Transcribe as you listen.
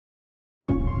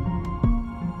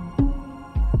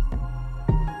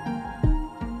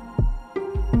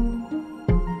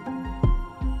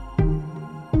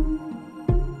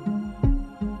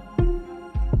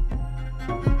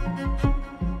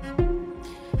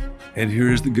And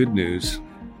here's the good news.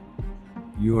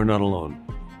 You are not alone.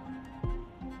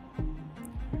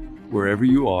 Wherever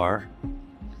you are,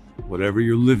 whatever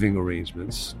your living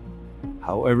arrangements,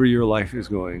 however your life is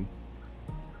going,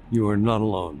 you are not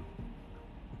alone.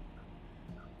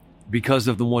 Because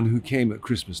of the one who came at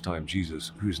Christmas time,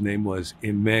 Jesus, whose name was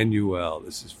Emmanuel.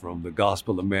 This is from the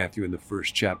Gospel of Matthew in the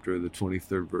first chapter, the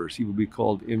 23rd verse. He will be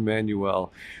called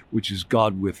Emmanuel, which is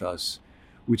God with us,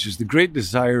 which is the great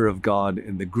desire of God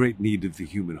and the great need of the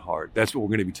human heart. That's what we're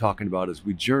going to be talking about as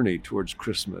we journey towards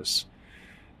Christmas.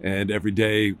 And every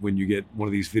day when you get one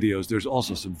of these videos, there's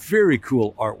also some very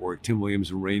cool artwork Tim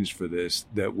Williams arranged for this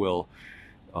that will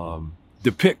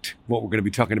depict what we're going to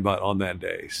be talking about on that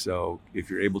day. So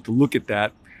if you're able to look at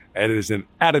that, it is an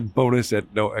added bonus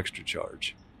at no extra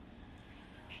charge.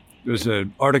 There's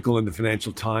an article in the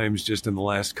Financial Times just in the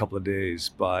last couple of days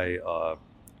by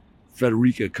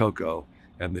Frederica Coco.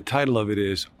 And the title of it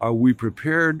is, Are We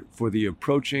Prepared for the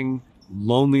Approaching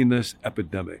Loneliness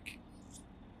Epidemic?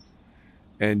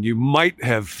 And you might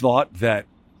have thought that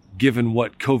given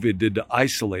what COVID did to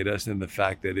isolate us and the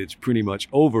fact that it's pretty much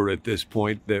over at this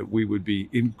point, that we would be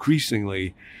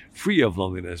increasingly free of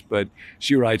loneliness. But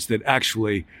she writes that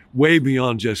actually way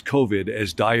beyond just COVID,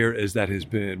 as dire as that has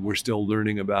been, we're still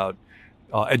learning about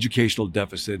educational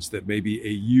deficits that may be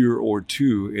a year or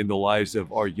two in the lives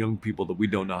of our young people that we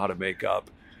don't know how to make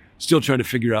up. Still trying to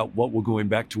figure out what will going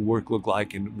back to work look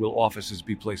like, and will offices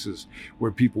be places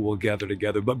where people will gather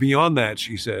together. But beyond that,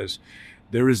 she says,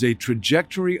 there is a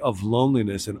trajectory of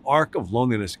loneliness, an arc of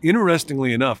loneliness,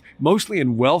 interestingly enough, mostly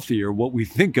in wealthier, what we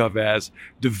think of as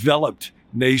developed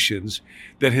nations,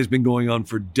 that has been going on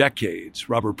for decades.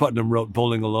 Robert Putnam wrote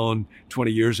Bowling Alone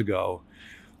 20 years ago.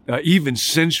 Even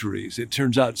centuries, it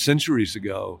turns out centuries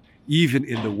ago, even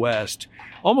in the West,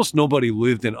 almost nobody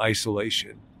lived in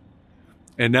isolation.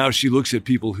 And now she looks at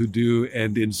people who do,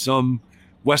 and in some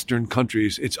Western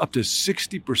countries, it's up to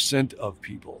 60% of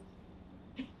people.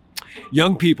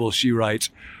 Young people, she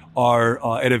writes,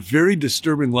 are at a very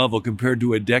disturbing level compared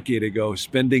to a decade ago,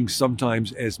 spending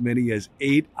sometimes as many as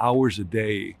 8 hours a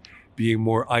day being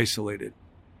more isolated.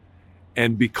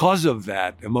 And because of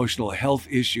that, emotional health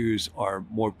issues are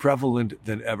more prevalent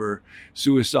than ever.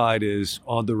 Suicide is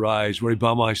on the rise. Ray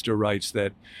Baumeister writes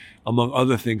that, among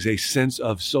other things, a sense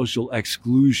of social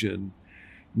exclusion,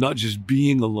 not just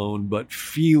being alone, but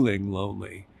feeling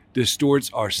lonely, distorts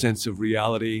our sense of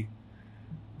reality.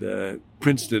 The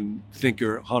Princeton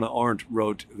thinker Hannah Arendt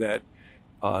wrote that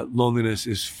loneliness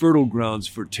is fertile grounds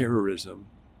for terrorism.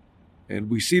 And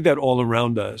we see that all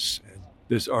around us. And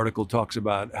this article talks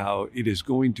about how it is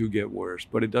going to get worse,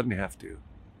 but it doesn't have to.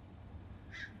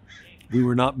 We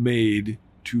were not made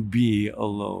to be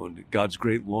alone. God's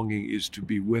great longing is to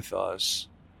be with us.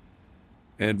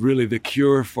 And really the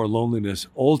cure for loneliness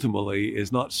ultimately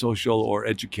is not social or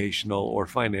educational or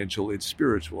financial, it's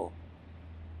spiritual.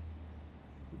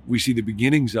 We see the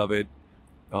beginnings of it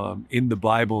in the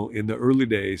Bible in the early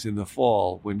days, in the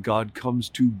fall, when God comes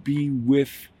to be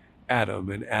with Adam,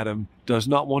 and Adam does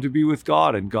not want to be with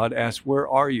God, and God asks, where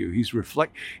are you? He's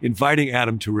inviting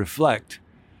Adam to reflect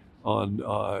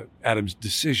on Adam's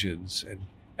decisions and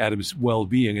Adam's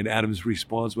well-being, and Adam's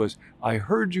response was, I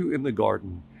heard you in the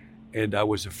garden, and I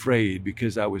was afraid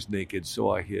because I was naked, so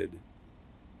I hid.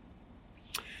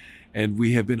 And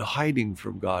we have been hiding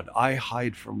from God. I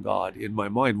hide from God in my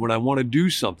mind when I want to do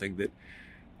something that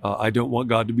I don't want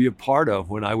God to be a part of,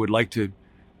 when I would like to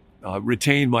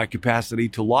retain my capacity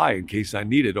to lie in case I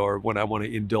need it, or when I want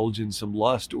to indulge in some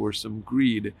lust or some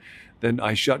greed, then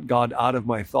I shut God out of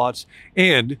my thoughts.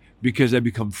 And because I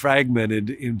become fragmented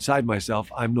inside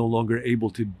myself, I'm no longer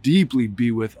able to deeply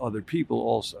be with other people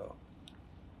also.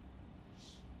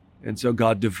 And so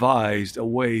God devised a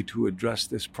way to address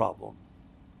this problem.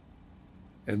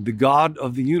 And the God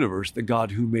of the universe, the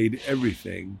God who made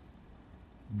everything,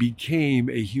 became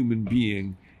a human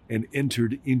being and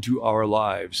entered into our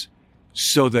lives,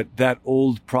 so that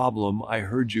old problem, I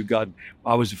heard you, God,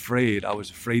 I was afraid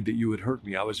that you would hurt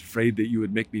me. I was afraid that you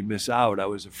would make me miss out. I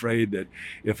was afraid that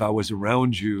if I was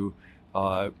around you,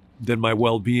 then my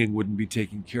well-being wouldn't be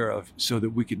taken care of, so that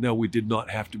we could know we did not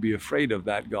have to be afraid of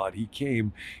that God. He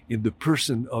came in the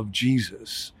person of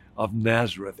Jesus of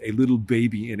Nazareth, a little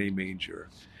baby in a manger.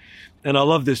 And I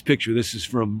love this picture. This is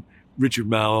from Richard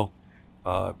Mouw,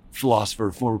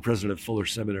 philosopher, former president of Fuller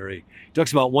Seminary. He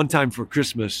talks about one time for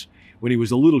Christmas, when he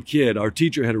was a little kid, our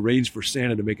teacher had arranged for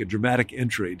Santa to make a dramatic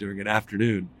entry during an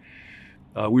afternoon.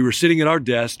 We were sitting at our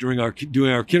desk doing our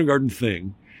kindergarten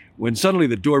thing, when suddenly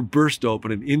the door burst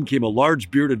open and in came a large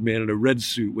bearded man in a red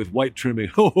suit with white trimming.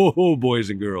 Ho, ho, ho,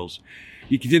 boys and girls.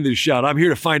 He continued to shout, I'm here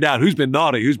to find out who's been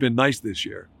naughty, who's been nice this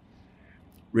year.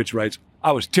 Rich writes,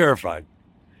 I was terrified,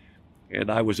 and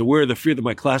I was aware of the fear that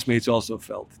my classmates also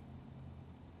felt.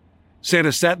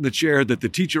 Santa sat in the chair that the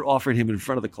teacher offered him in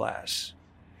front of the class.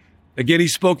 Again, he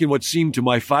spoke in what seemed to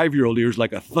my 5-year-old ears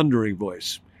like a thundering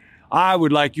voice. I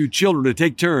would like you children to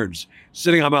take turns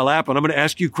sitting on my lap, and I'm going to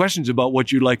ask you questions about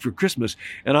what you'd like for Christmas,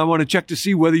 and I want to check to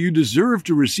see whether you deserve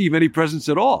to receive any presents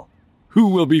at all. Who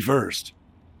will be first?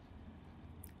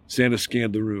 Santa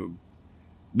scanned the room.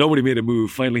 Nobody made a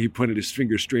move. Finally, he pointed his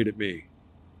finger straight at me.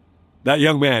 That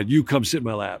young man, you come sit in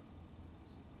my lap.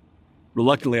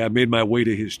 Reluctantly, I made my way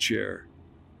to his chair.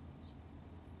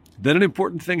 Then an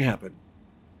important thing happened.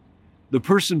 The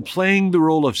person playing the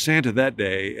role of Santa that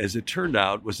day, as it turned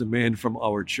out, was a man from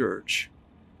our church,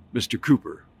 Mr.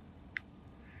 Cooper.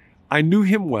 I knew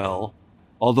him well,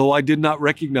 although I did not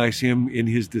recognize him in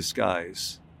his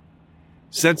disguise.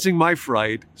 Sensing my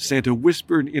fright, Santa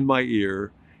whispered in my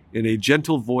ear in a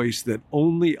gentle voice that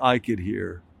only I could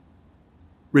hear,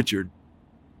 Richard,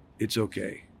 it's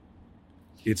okay.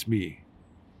 It's me,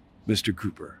 Mr.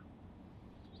 Cooper.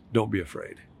 Don't be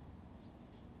afraid.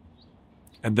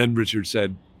 And then Richard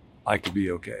said, I could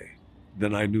be okay.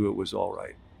 Then I knew it was all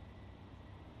right.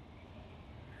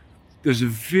 There's a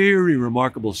very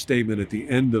remarkable statement at the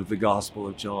end of the Gospel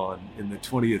of John in the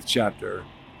 20th chapter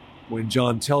when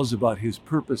John tells about his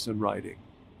purpose in writing.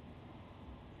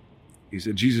 He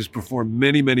said, Jesus performed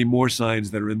many, many more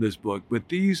signs that are in this book, but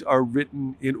these are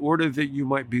written in order that you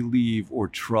might believe or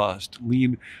trust,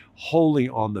 lean wholly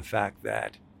on the fact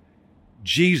that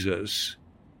Jesus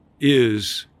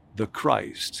is the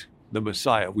Christ, the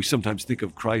Messiah. We sometimes think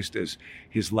of Christ as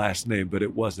his last name, but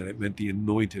it wasn't. It meant the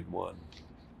anointed one.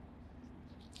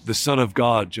 The Son of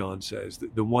God, John says,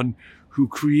 the one who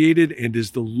created and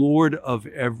is the Lord of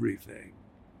everything.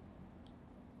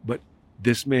 But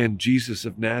this man, Jesus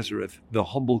of Nazareth, the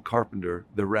humble carpenter,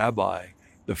 the rabbi,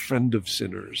 the friend of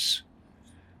sinners,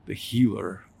 the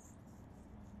healer,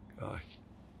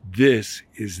 this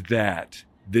is that.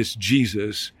 This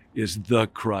Jesus is the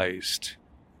Christ.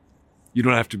 You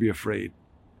don't have to be afraid.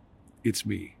 It's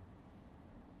me.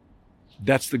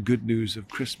 That's the good news of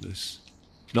Christmas.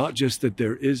 Not just that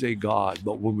there is a God,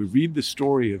 but when we read the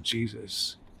story of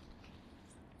Jesus,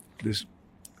 this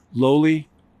lowly,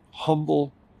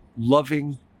 humble,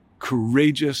 loving,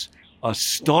 courageous,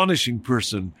 astonishing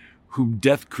person whom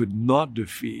death could not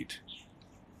defeat,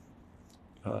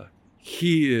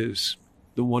 he is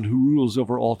the one who rules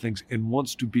over all things and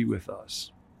wants to be with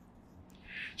us.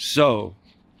 So,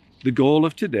 the goal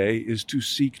of today is to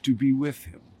seek to be with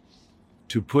him,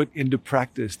 to put into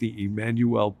practice the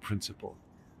Emmanuel principle.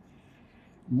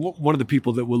 One of the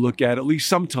people that we'll look at least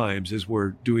sometimes as we're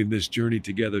doing this journey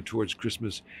together towards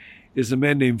Christmas, is a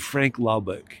man named Frank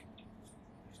Laubach.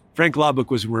 Frank Laubach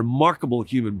was a remarkable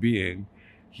human being.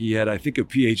 He had, I think, a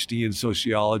PhD in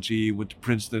sociology, went to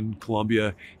Princeton,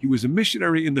 Columbia. He was a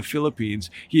missionary in the Philippines.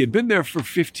 He had been there for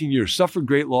 15 years, suffered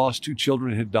great loss. 2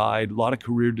 children had died, a lot of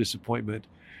career disappointment.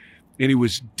 And he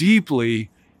was deeply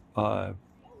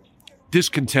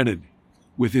discontented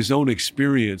with his own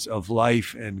experience of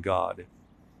life and God.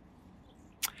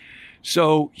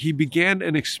 So he began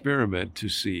an experiment to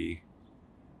see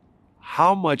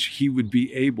how much he would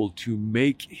be able to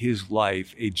make his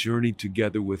life a journey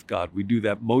together with God. We do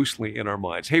that mostly in our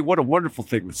minds. Hey, what a wonderful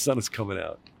thing. The sun is coming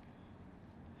out.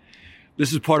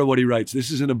 This is part of what he writes.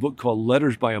 This is in a book called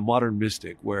Letters by a Modern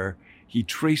Mystic, where he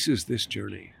traces this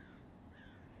journey.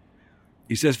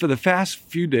 He says, for the past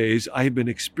few days, I have been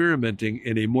experimenting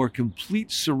in a more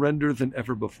complete surrender than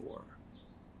ever before.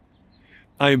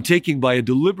 I am taking by a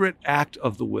deliberate act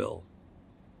of the will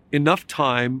enough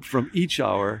time from each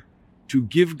hour to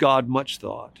give God much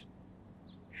thought.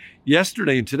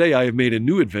 Yesterday and today I have made a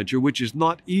new adventure which is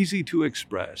not easy to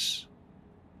express.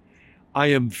 I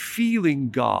am feeling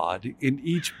God in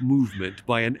each movement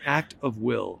by an act of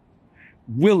will,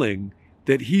 willing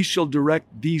that he shall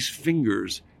direct these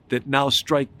fingers that now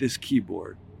strike this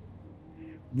keyboard,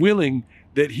 willing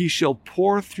that he shall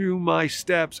pour through my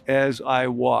steps as I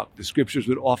walk. The scriptures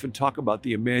would often talk about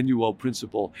the Emmanuel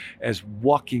principle as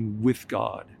walking with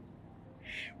God.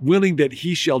 Willing that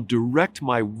he shall direct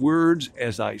my words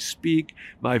as I speak,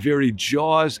 my very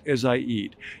jaws as I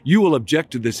eat. You will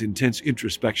object to this intense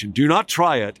introspection. Do not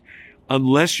try it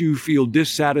unless you feel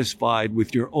dissatisfied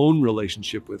with your own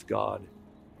relationship with God.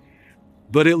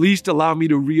 But at least allow me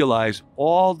to realize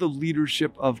all the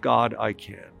leadership of God I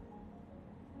can.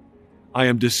 I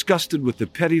am disgusted with the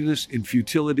pettiness and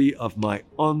futility of my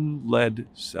unled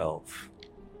self.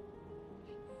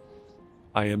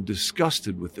 I am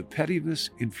disgusted with the pettiness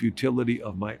and futility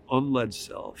of my unled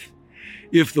self.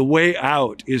 If the way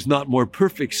out is not more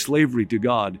perfect slavery to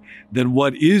God, then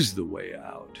what is the way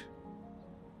out?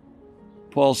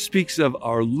 Paul speaks of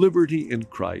our liberty in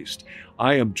Christ.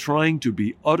 I am trying to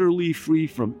be utterly free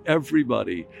from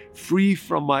everybody, free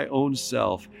from my own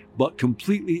self, but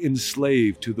completely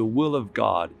enslaved to the will of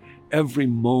God every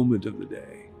moment of the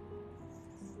day.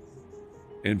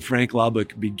 And Frank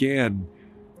Laubach began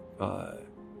a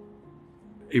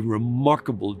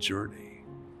remarkable journey.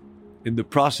 In the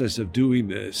process of doing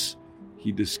this,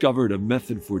 he discovered a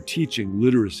method for teaching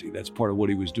literacy. That's part of what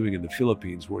he was doing in the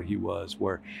Philippines, where he was,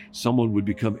 where someone would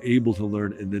become able to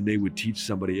learn and then they would teach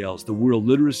somebody else. The world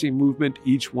literacy movement,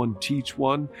 each one teach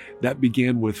one, that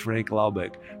began with Frank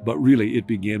Laubach, but really it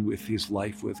began with his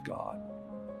life with God.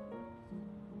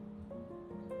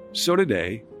 So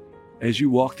today, as you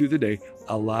walk through the day,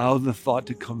 allow the thought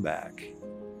to come back.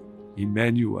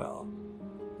 Emmanuel.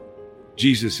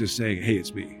 Jesus is saying, hey,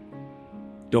 it's me.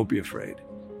 Don't be afraid.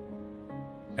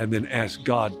 And then ask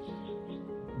God,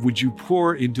 would you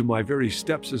pour into my very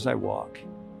steps as I walk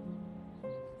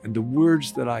and the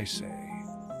words that I say?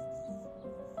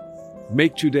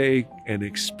 Make today an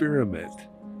experiment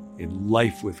in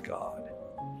life with God.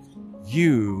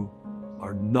 You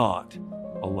are not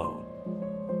alone.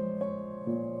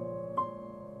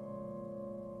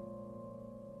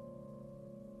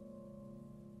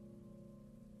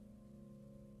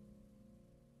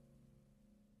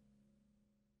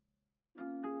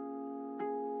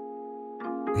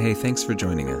 Hey, thanks for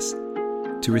joining us.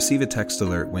 To receive a text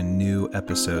alert when new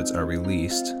episodes are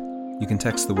released, you can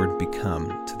text the word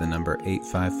BECOME to the number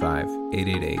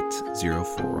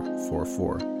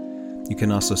 855-888-0444. You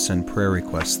can also send prayer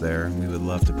requests there, and we would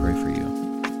love to pray for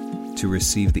you. To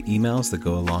receive the emails that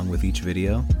go along with each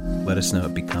video, let us know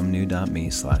at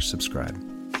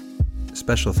becomenew.me/subscribe.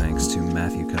 Special thanks to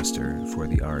Matthew Custer for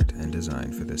the art and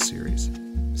design for this series.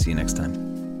 See you next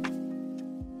time.